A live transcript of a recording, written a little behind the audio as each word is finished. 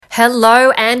Hello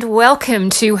and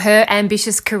welcome to Her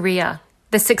Ambitious Career,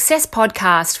 the success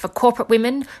podcast for corporate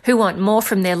women who want more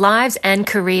from their lives and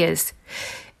careers.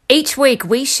 Each week,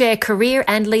 we share career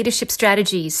and leadership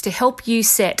strategies to help you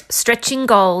set stretching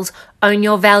goals, own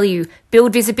your value,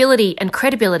 build visibility and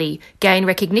credibility, gain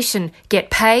recognition, get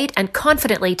paid, and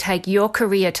confidently take your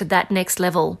career to that next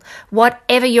level.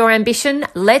 Whatever your ambition,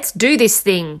 let's do this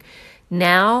thing.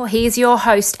 Now, here's your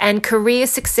host and career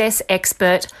success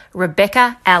expert,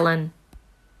 Rebecca Allen.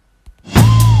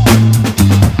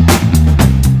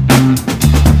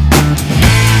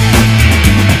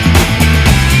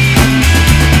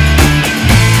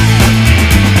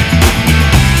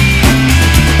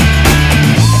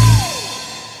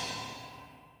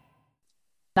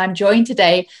 I'm joined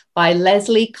today by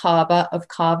Leslie Carver of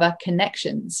Carver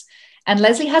Connections. And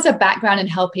Leslie has a background in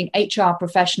helping HR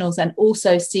professionals and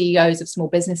also CEOs of small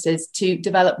businesses to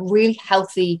develop really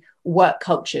healthy work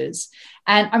cultures.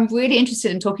 And I'm really interested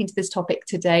in talking to this topic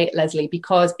today, Leslie,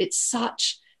 because it's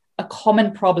such a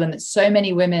common problem that so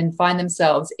many women find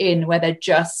themselves in, where they're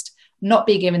just not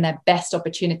being given their best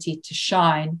opportunity to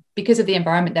shine because of the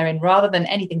environment they're in, rather than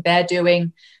anything they're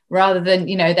doing, rather than,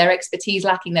 their expertise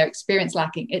lacking, their experience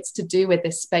lacking. It's to do with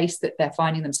this space that they're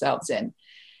finding themselves in.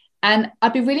 And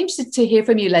I'd be really interested to hear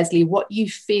from you, Leslie, what you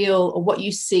feel or what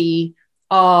you see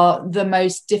are the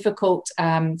most difficult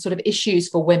sort of issues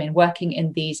for women working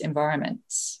in these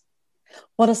environments.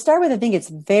 Well, to start with, I think it's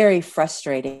very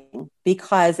frustrating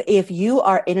because if you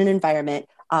are in an environment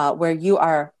where you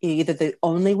are either the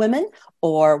only women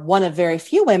or one of very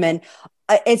few women,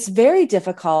 it's very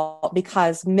difficult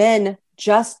because men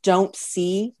just don't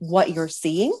see what you're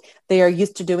seeing. They are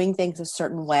used to doing things a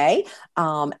certain way.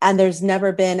 And there's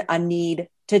never been a need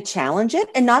to challenge it,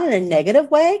 and not in a negative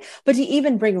way, but to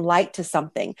even bring light to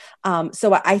something.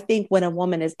 So I think when a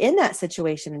woman is in that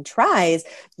situation and tries,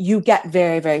 you get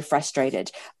very, very frustrated.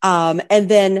 And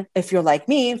then if you're like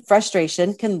me,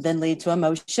 frustration can then lead to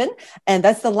emotion. And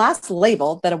that's the last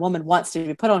label that a woman wants to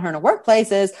be put on her in a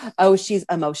workplace is, oh, she's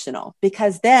emotional,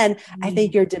 because then I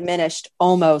think you're diminished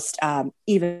almost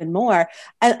even more.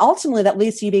 And ultimately that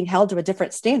leads to you being held to a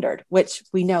different standard, which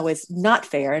we know is not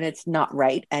fair and it's not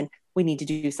right. And we need to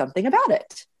do something about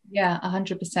it. Yeah,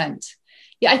 100%.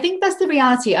 Yeah, I think that's the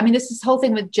reality. I mean, this whole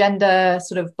thing with gender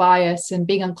sort of bias and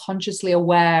being unconsciously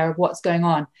aware of what's going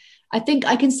on. I think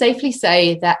I can safely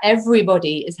say that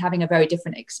everybody is having a very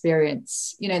different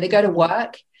experience. They go to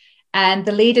work and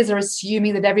the leaders are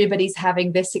assuming that everybody's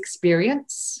having this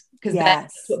experience because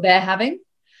that's what they're having.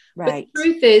 Right. But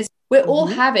the truth is, we're all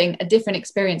having a different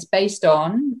experience based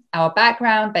on our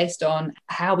background, based on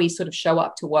how we sort of show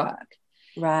up to work.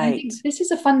 Right. I think this is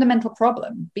a fundamental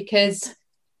problem because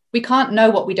we can't know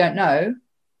what we don't know.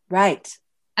 Right.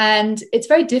 And it's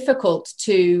very difficult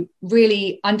to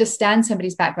really understand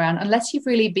somebody's background unless you've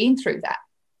really been through that.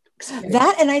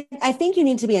 And I think you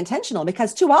need to be intentional,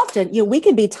 because too often, we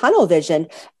can be tunnel vision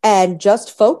and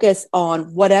just focus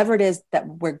on whatever it is that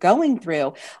we're going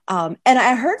through. And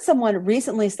I heard someone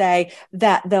recently say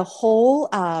that the whole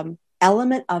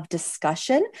element of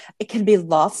discussion, it can be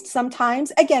lost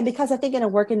sometimes. Again, because I think in a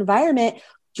work environment,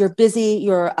 you're busy,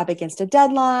 you're up against a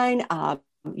deadline,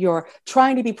 you're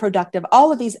trying to be productive,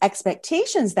 all of these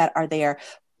expectations that are there.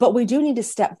 But we do need to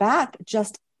step back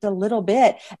just a little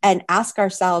bit and ask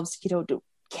ourselves,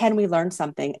 can we learn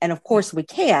something? And of course we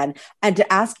can, and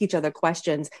to ask each other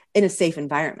questions in a safe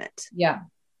environment. Yeah.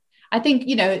 I think,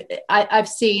 I've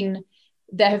seen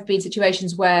there have been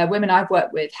situations where women I've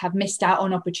worked with have missed out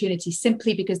on opportunities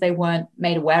simply because they weren't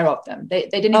made aware of them. They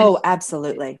didn't even. Oh,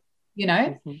 absolutely.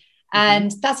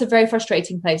 And that's a very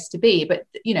frustrating place to be. But,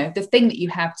 the thing that you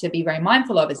have to be very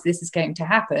mindful of is this is going to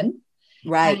happen.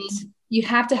 Right. And you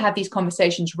have to have these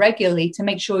conversations regularly to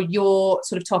make sure you're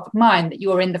sort of top of mind, that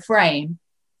you're in the frame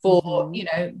for,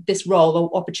 this role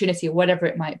or opportunity or whatever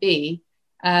it might be.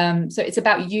 So it's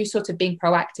about you sort of being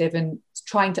proactive and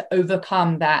trying to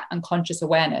overcome that unconscious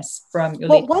awareness from your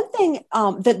leader. One thing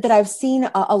that I've seen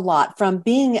a lot from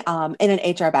being in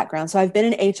an HR background. So I've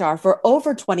been in HR for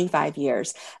over 25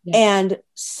 years. Yeah. And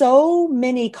so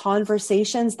many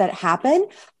conversations that happen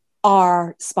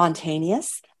are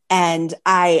spontaneous. And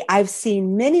I've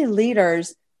seen many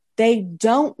leaders, they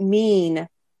don't mean,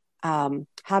 how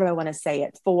do I want to say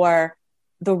it, for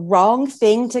the wrong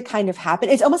thing to kind of happen.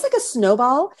 It's almost like a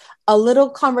snowball. A little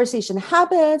conversation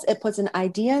happens, it puts an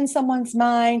idea in someone's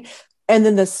mind, and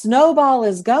then the snowball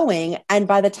is going. And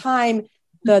by the time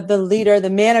the leader,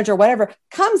 the manager, whatever,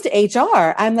 comes to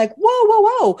HR, I'm like,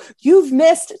 whoa, you've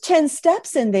missed 10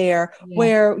 steps in there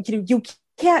where you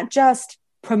can't just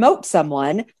promote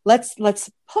someone, let's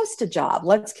post a job,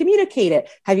 let's communicate it.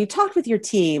 Have you talked with your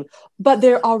team? But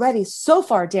they're already so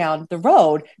far down the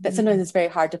road that sometimes it's very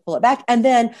hard to pull it back. And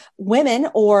then women,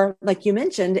 or like you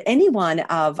mentioned, anyone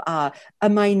of a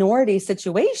minority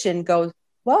situation goes,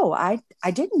 whoa, I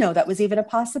didn't know that was even a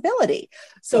possibility.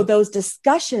 So those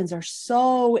discussions are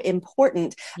so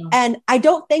important. And I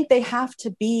don't think they have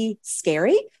to be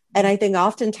scary. And I think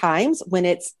oftentimes when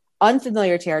it's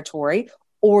unfamiliar territory,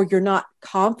 or you're not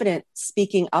confident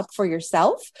speaking up for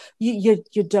yourself, you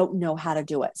don't know how to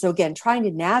do it. So again, trying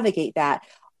to navigate that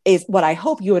is what I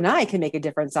hope you and I can make a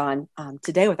difference on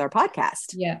today with our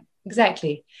podcast. Yeah,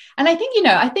 exactly. And I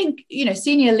think,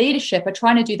 senior leadership are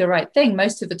trying to do the right thing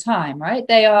most of the time, right?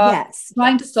 They are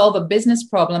trying to solve a business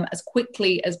problem as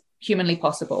quickly as humanly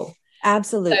possible.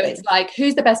 Absolutely. So it's like,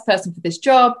 who's the best person for this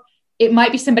job? It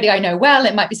might be somebody I know well.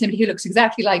 It might be somebody who looks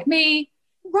exactly like me.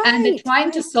 Right, and they're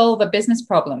trying to solve a business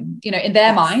problem, in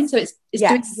their mind. So it's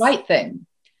doing the right thing.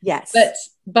 Yes. But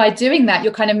by doing that,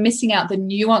 you're kind of missing out the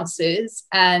nuances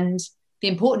and the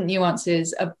important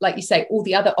nuances of, like you say, all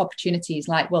the other opportunities,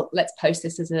 like, well, let's post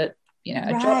this as a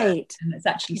job, and let's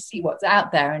actually see what's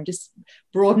out there and just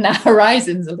broaden our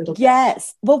horizons a little bit.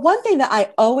 Yes. Well, one thing that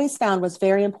I always found was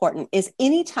very important is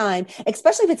anytime,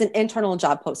 especially if it's an internal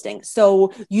job posting.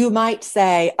 So you might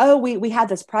say, oh, we have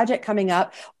this project coming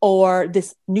up, or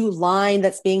this new line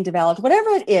that's being developed, whatever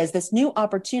it is, this new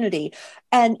opportunity.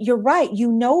 And you're right.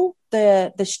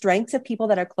 The strengths of people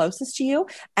that are closest to you.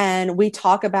 And we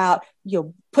talk about,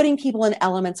 putting people in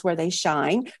elements where they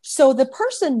shine. So the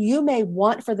person you may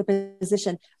want for the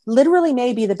position literally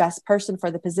may be the best person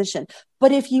for the position.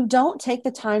 But if you don't take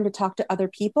the time to talk to other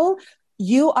people,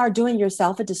 you are doing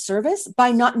yourself a disservice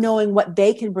by not knowing what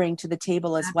they can bring to the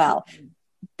table as well.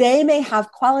 They may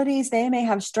have qualities, they may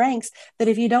have strengths that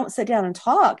if you don't sit down and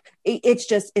talk,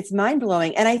 it's mind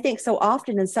blowing. And I think so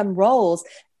often in some roles,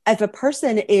 if a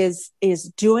person is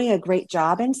doing a great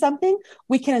job in something,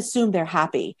 we can assume they're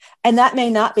happy. And that may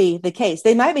not be the case.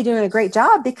 They might be doing a great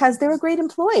job because they're a great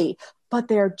employee, but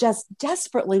they're just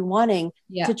desperately wanting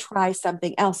to try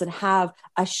something else and have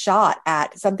a shot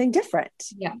at something different.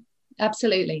 Yeah,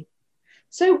 absolutely.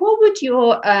 So what would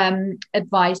your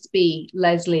advice be,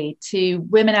 Leslie, to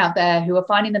women out there who are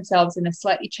finding themselves in a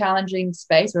slightly challenging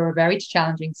space or a very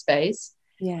challenging space?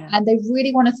 Yeah. And they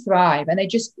really want to thrive, and they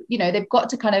just, they've got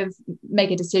to kind of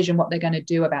make a decision what they're going to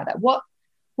do about that. What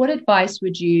advice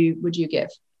would you give?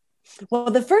 Well,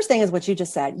 the first thing is what you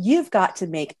just said. You've got to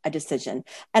make a decision.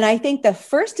 And I think the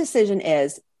first decision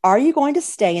is, are you going to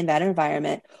stay in that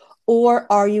environment,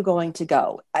 or are you going to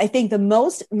go? I think the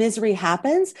most misery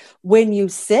happens when you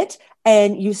sit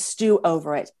and you stew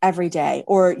over it every day,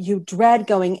 or you dread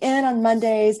going in on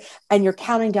Mondays and you're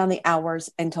counting down the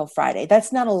hours until Friday.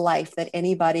 That's not a life that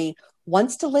anybody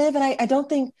wants to live. And I don't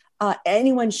think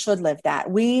anyone should live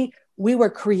that. We were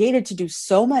created to do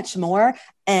so much more,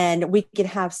 and we can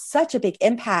have such a big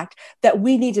impact that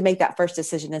we need to make that first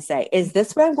decision and say, is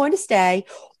this where I'm going to stay?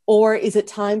 Or is it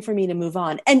time for me to move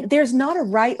on? And there's not a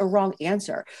right or wrong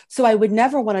answer. So I would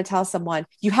never want to tell someone,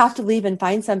 you have to leave and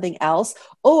find something else,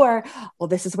 or, well,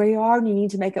 this is where you are and you need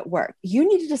to make it work. You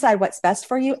need to decide what's best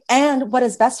for you, and what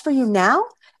is best for you now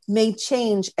may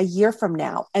change a year from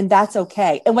now. And that's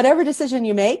okay. And whatever decision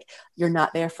you make, you're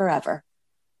not there forever.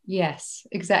 Yes,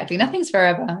 exactly. Nothing's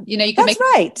forever. You can that's make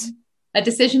right. a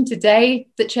decision today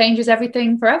that changes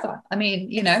everything forever. I mean,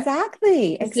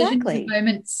 exactly.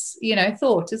 Moments,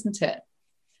 thought, isn't it?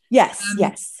 Yes.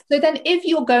 Yes. So then if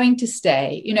you're going to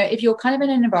stay, if you're kind of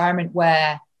in an environment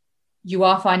where you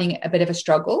are finding a bit of a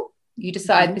struggle, you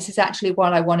decide this is actually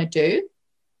what I want to do,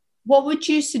 what would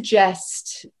you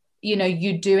suggest,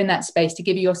 you do in that space to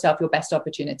give yourself your best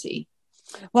opportunity?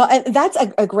 Well, and that's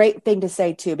a great thing to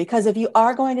say too, because if you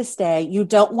are going to stay, you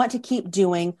don't want to keep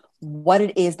doing what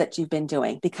it is that you've been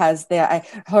doing, because I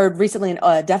heard recently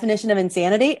a definition of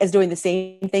insanity is doing the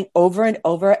same thing over and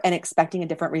over and expecting a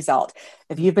different result.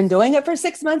 If you've been doing it for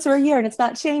 6 months or a year and it's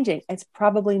not changing, it's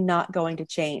probably not going to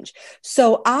change.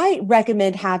 So I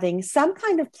recommend having some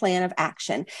kind of plan of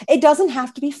action. It doesn't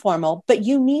have to be formal, but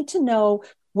you need to know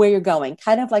where you're going.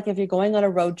 Kind of like if you're going on a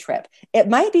road trip, it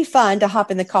might be fun to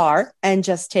hop in the car and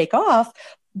just take off,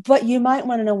 but you might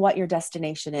want to know what your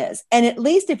destination is. And at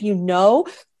least if you're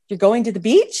going to the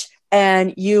beach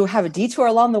and you have a detour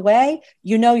along the way,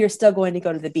 you're still going to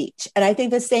go to the beach. And I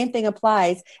think the same thing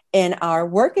applies in our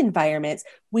work environments.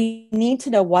 We need to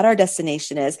know what our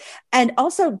destination is. And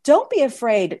also, don't be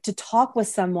afraid to talk with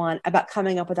someone about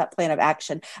coming up with that plan of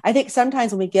action. I think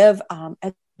sometimes when we give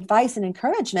advice and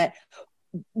encouragement,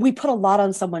 we put a lot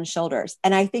on someone's shoulders.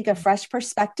 And I think a fresh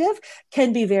perspective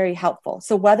can be very helpful.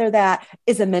 So whether that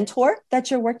is a mentor that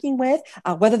you're working with,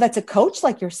 whether that's a coach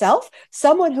like yourself,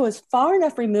 someone who is far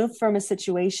enough removed from a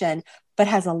situation, but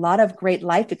has a lot of great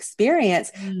life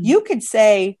experience, you could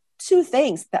say two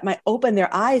things that might open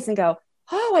their eyes and go,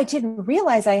 oh, I didn't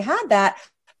realize I had that.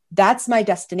 That's my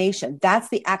destination. That's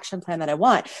the action plan that I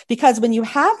want. Because when you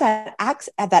have that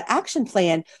action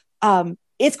plan,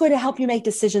 it's going to help you make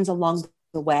decisions along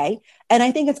the way. And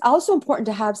I think it's also important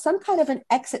to have some kind of an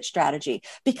exit strategy,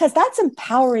 because that's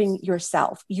empowering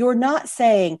yourself. You're not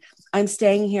saying, I'm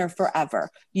staying here forever.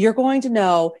 You're going to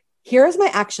know, here's my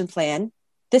action plan.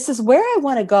 This is where I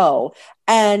want to go.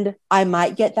 And I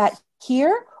might get that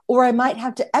here, or I might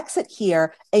have to exit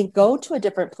here and go to a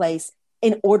different place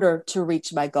in order to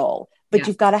reach my goal. But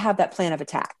you've got to have that plan of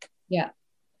attack. Yeah.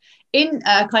 In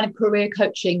kind of career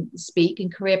coaching speak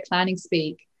and career planning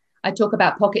speak, I talk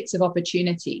about pockets of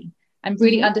opportunity and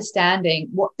really understanding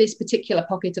what this particular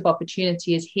pocket of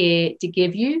opportunity is here to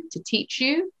give you, to teach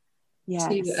you,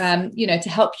 to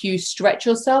help you stretch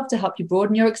yourself, to help you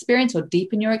broaden your experience or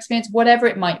deepen your experience, whatever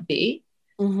it might be.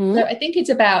 So I think it's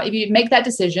about, if you make that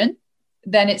decision,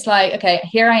 then it's like, okay,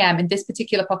 here I am in this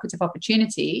particular pocket of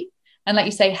opportunity. And like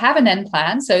you say, have an end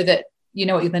plan so that you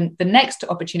know what the next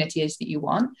opportunity is that you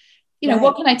want.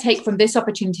 What can I take from this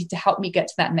opportunity to help me get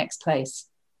to that next place,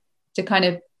 to kind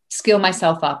of skill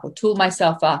myself up or tool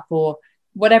myself up or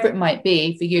whatever it might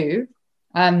be for you.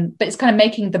 But it's kind of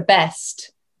making the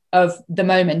best of the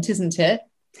moment, isn't it?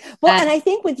 Well, and I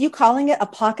think with you calling it a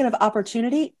pocket of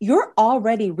opportunity, you're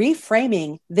already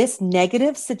reframing this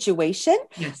negative situation.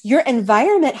 Yes. Your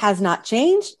environment has not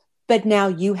changed, but now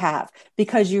you have,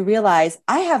 because you realize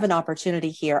I have an opportunity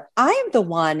here. I'm the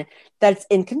one that's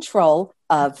in control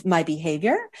of my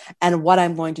behavior and what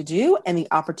I'm going to do and the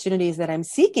opportunities that I'm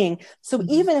seeking. So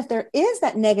even if there is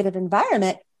that negative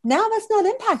environment, now that's not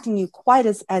impacting you quite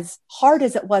as hard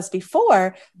as it was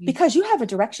before, because you have a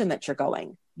direction that you're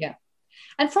going. Yeah.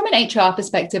 And from an HR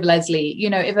perspective, Leslie,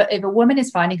 if a woman is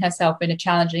finding herself in a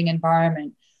challenging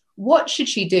environment, what should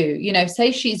she do?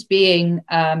 Say she's being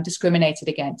discriminated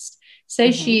against.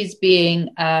 Say she's being,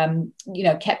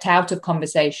 kept out of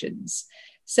conversations.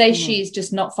 Say she's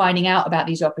just not finding out about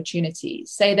these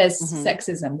opportunities. Say there's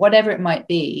sexism, whatever it might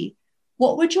be.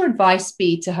 What would your advice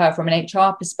be to her from an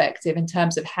HR perspective in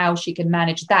terms of how she can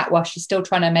manage that while she's still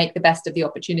trying to make the best of the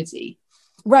opportunity?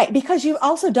 Right, because you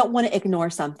also don't want to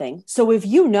ignore something. So if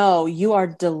you know you are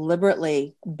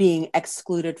deliberately being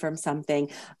excluded from something,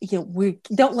 we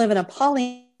don't live in a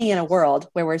Pollyanna world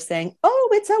where we're saying, oh,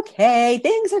 it's okay,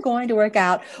 things are going to work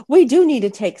out. We do need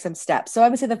to take some steps. So I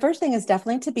would say the first thing is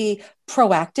definitely to be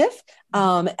proactive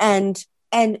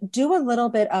and do a little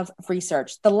bit of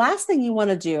research. The last thing you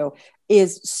want to do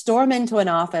is storm into an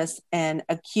office and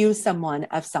accuse someone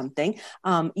of something.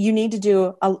 You need to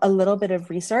do a little bit of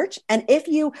research. And if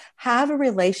you have a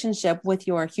relationship with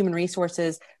your human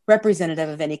resources representative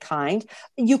of any kind,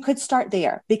 you could start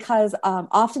there, because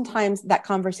oftentimes that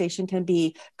conversation can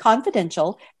be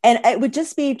confidential, and it would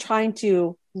just be trying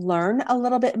to learn a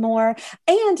little bit more.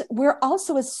 And we're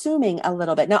also assuming a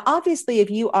little bit. Now, obviously, if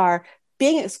you are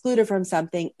being excluded from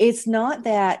something, it's not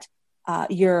that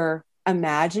you're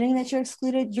imagining that you're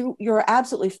excluded. You're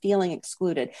absolutely feeling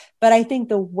excluded. But I think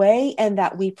the way and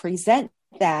that we present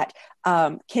that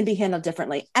can be handled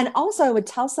differently. And also, I would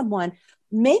tell someone,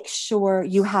 make sure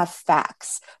you have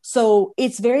facts. So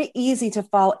it's very easy to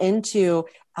fall into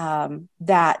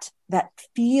that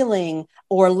feeling,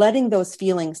 or letting those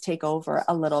feelings take over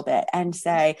a little bit and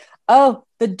say, oh,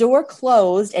 the door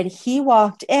closed and he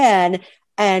walked in,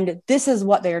 and this is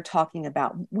what they're talking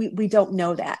about. We don't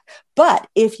know that. But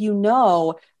if you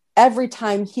know every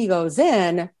time he goes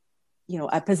in,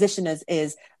 a position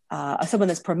is someone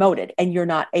that's promoted and you're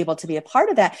not able to be a part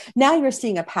of that, now you're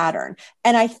seeing a pattern.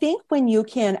 And I think when you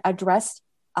can address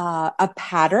a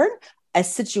pattern, a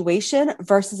situation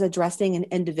versus addressing an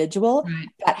individual,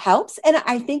 that helps. And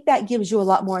I think that gives you a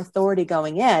lot more authority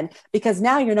going in, because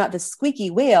now you're not the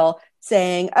squeaky wheel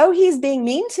saying, oh, he's being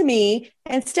mean to me.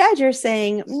 Instead, you're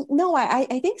saying, no, I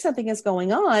think something is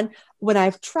going on when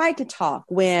I've tried to talk,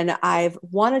 when I've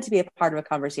wanted to be a part of a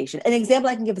conversation. An example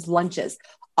I can give is lunches.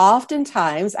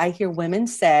 Oftentimes I hear women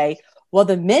say, well,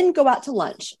 the men go out to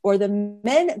lunch or the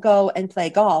men go and play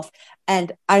golf,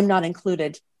 and I'm not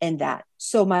included in that.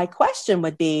 So my question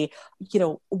would be,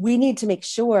 we need to make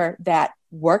sure that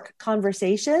work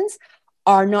conversations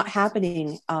are not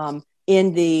happening on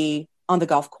the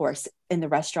golf course, in the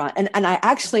restaurant. And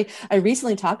I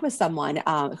recently talked with someone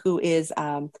who is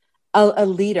a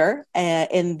leader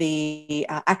in the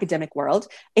academic world,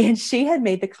 and she had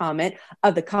made the comment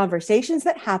of the conversations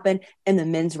that happen in the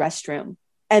men's restroom.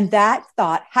 And that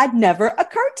thought had never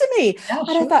occurred to me. Yeah,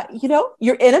 and I thought,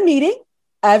 you're in a meeting.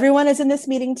 Everyone is in this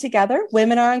meeting together.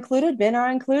 Women are included, men are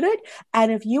included.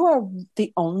 And if you are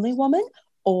the only woman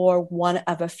or one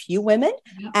of a few women,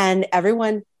 and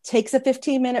everyone takes a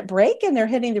 15-minute break and they're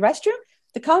hitting the restroom,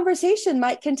 the conversation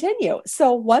might continue.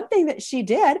 So one thing that she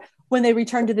did when they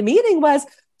returned to the meeting was,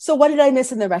 so what did I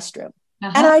miss in the restroom?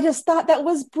 And I just thought that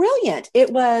was brilliant. It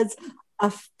was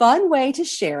a fun way to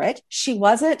share it. She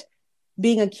wasn't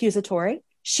being accusatory.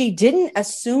 She didn't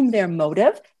assume their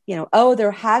motive,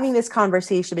 they're having this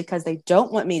conversation because they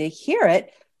don't want me to hear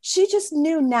it. She just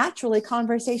knew naturally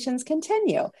conversations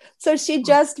continue. So she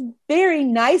just very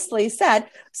nicely said,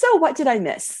 so what did I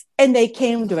miss? And they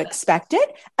came to expect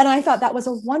it. And I thought that was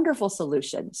a wonderful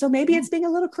solution. So maybe it's being a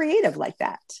little creative like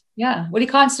that. Yeah. Well, you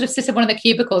can't sort of sit in one of the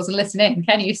cubicles and listen in,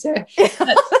 can you? So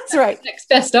that's right. Next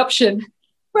best option.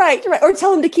 Right. Or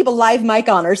tell them to keep a live mic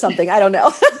on or something. I don't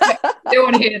know. Don't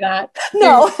want to hear that.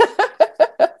 No.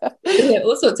 Yeah,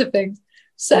 all sorts of things.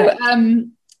 So,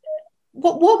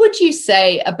 what would you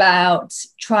say about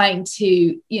trying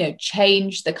to,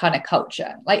 change the kind of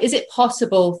culture? Like, is it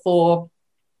possible for,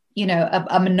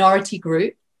 a minority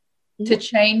group to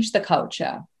change the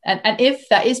culture? And if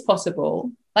that is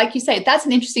possible, like you say, that's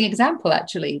an interesting example,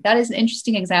 actually. That is an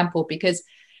interesting example because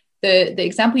the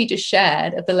example you just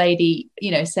shared of the lady,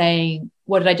 saying,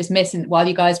 what did I just miss while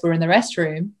you guys were in the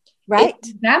restroom? Right. It's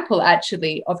an example,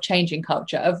 actually, of changing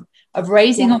culture, of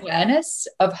raising awareness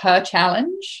of her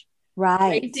challenge.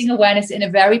 Right. Raising awareness in a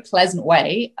very pleasant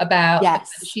way about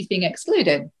she's being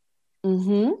excluded.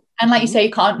 Mm-hmm. And like you say,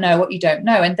 you can't know what you don't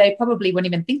know. And they probably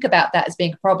wouldn't even think about that as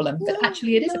being a problem, but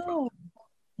actually it is a problem.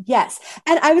 Yes.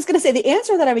 And I was going to say the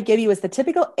answer that I would give you is the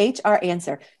typical HR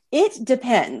answer. It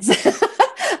depends.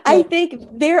 I think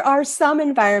there are some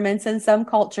environments and some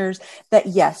cultures that,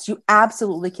 yes, you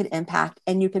absolutely can impact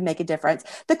and you can make a difference.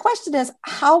 The question is,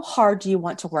 how hard do you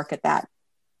want to work at that?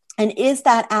 And is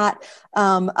that at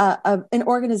an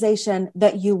organization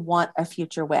that you want a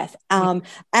future with? And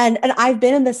I've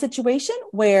been in the situation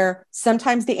where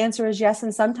sometimes the answer is yes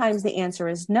and sometimes the answer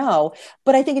is no.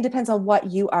 But I think it depends on what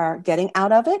you are getting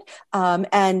out of it.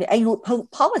 And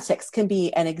politics can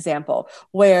be an example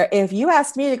where if you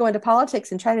ask me to go into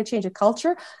politics and try to change a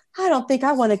culture, I don't think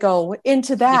I want to go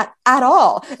into that at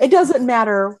all. It doesn't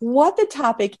matter what the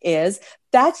topic is.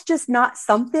 That's just not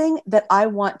something that I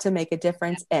want to make a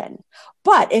difference in.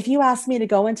 But if you ask me to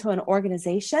go into an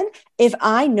organization, if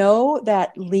I know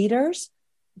that leaders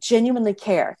genuinely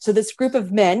care, so this group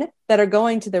of men that are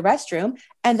going to the restroom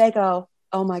and they go,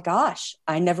 oh my gosh,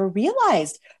 I never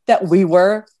realized that we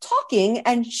were talking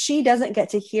and she doesn't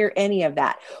get to hear any of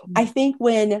that. Mm-hmm. I think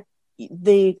when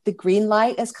the green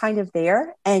light is kind of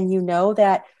there and you know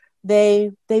that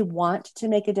they want to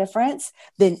make a difference,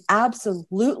 then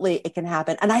absolutely it can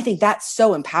happen. And I think that's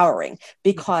so empowering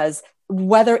because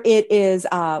whether it is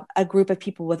a group of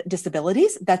people with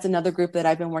disabilities, that's another group that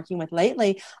I've been working with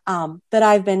lately, that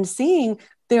I've been seeing,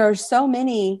 there are so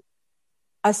many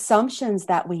assumptions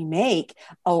that we make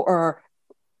or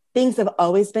things have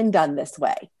always been done this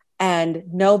way. And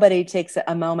nobody takes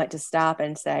a moment to stop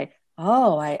and say,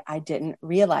 oh, I didn't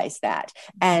realize that.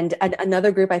 And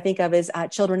another group I think of is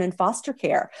children in foster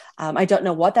care. I don't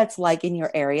know what that's like in your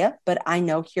area, but I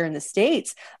know here in the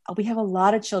States, we have a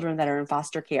lot of children that are in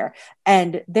foster care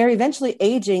and they're eventually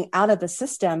aging out of the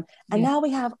system. And now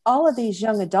we have all of these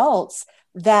young adults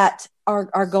that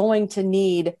are going to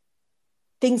need,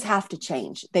 things have to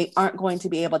change. They aren't going to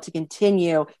be able to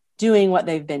continue doing what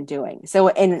they've been doing. So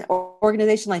in an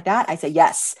organization like that, I say,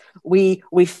 yes, we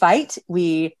fight,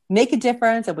 we make a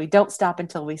difference, and we don't stop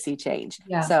until we see change.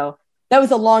 Yeah. So that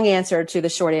was a long answer to the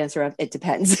short answer of it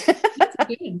depends.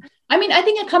 I mean, I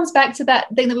think it comes back to that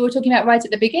thing that we were talking about right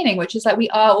at the beginning, which is like we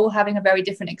are all having a very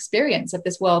different experience of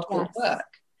this world called work.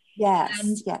 Yes.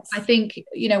 And I think,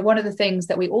 one of the things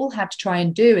that we all have to try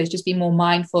and do is just be more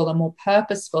mindful and more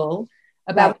purposeful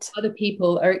about what other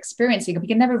people are experiencing. We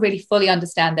can never really fully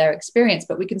understand their experience,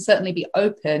 but we can certainly be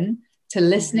open to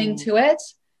listening to it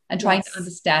and trying to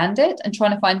understand it and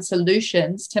trying to find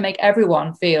solutions to make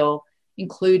everyone feel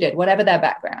included, whatever their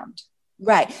background.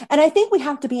 Right. And I think we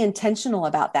have to be intentional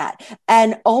about that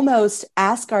and almost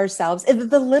ask ourselves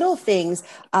the little things,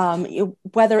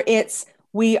 whether it's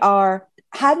we are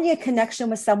having a connection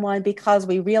with someone because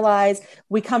we realize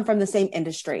we come from the same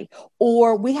industry,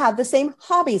 or we have the same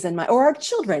hobbies in mind, or our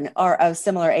children are of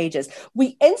similar ages.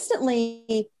 We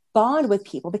instantly bond with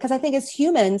people because I think as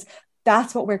humans,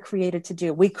 that's what we're created to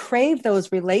do. We crave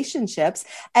those relationships.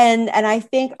 And I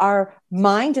think our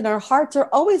mind and our hearts are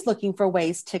always looking for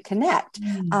ways to connect.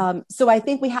 So I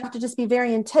think we have to just be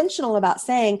very intentional about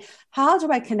saying, how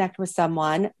do I connect with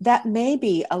someone that may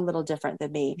be a little different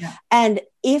than me? Yeah. And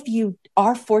if you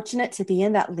are fortunate to be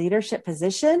in that leadership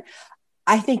position,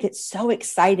 I think it's so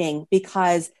exciting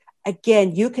because,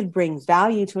 again, you could bring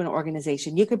value to an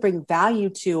organization. You could bring value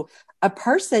to a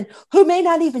person who may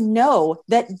not even know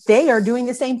that they are doing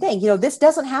the same thing. This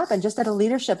doesn't happen just at a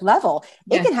leadership level.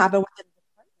 Yeah. It can happen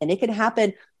it can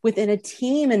happen within a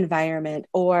team environment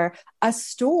or a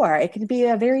store. It can be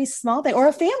a very small thing or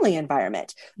a family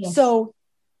environment. Yes. So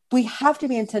we have to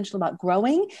be intentional about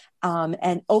growing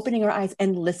and opening our eyes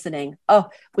and listening.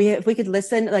 If we could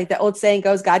listen, like the old saying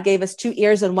goes, God gave us 2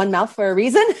 ears and 1 mouth for a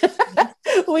reason.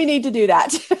 We need to do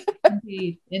that.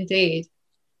 Indeed.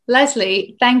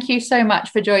 Leslie, thank you so much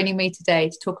for joining me today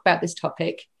to talk about this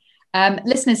topic.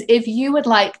 Listeners, if you would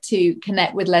like to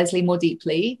connect with Leslie more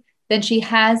deeply, then she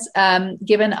has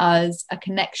given us a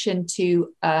connection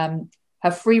to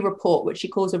her free report, which she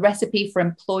calls a recipe for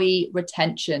employee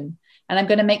retention. And I'm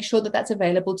going to make sure that that's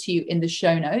available to you in the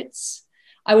show notes.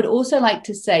 I would also like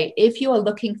to say, if you are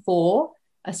looking for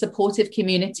a supportive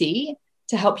community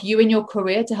to help you in your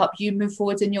career, to help you move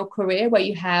forwards in your career, where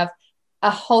you have a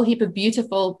whole heap of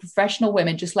beautiful professional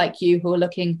women just like you who are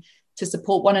looking to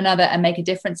support one another and make a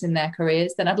difference in their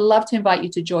careers, then I'd love to invite you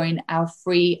to join our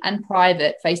free and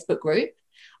private Facebook group.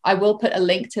 I will put a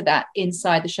link to that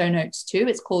inside the show notes too.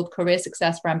 It's called Career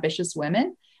Success for Ambitious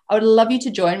Women. I would love you to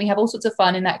join. We have all sorts of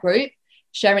fun in that group.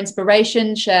 Share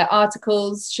inspiration, share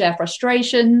articles, share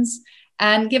frustrations,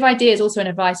 and give ideas also and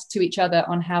advice to each other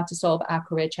on how to solve our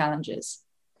career challenges.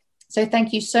 So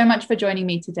thank you so much for joining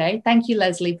me today. Thank you,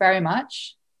 Leslie, very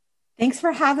much. Thanks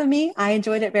for having me. I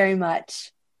enjoyed it very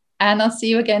much. And I'll see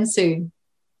you again soon.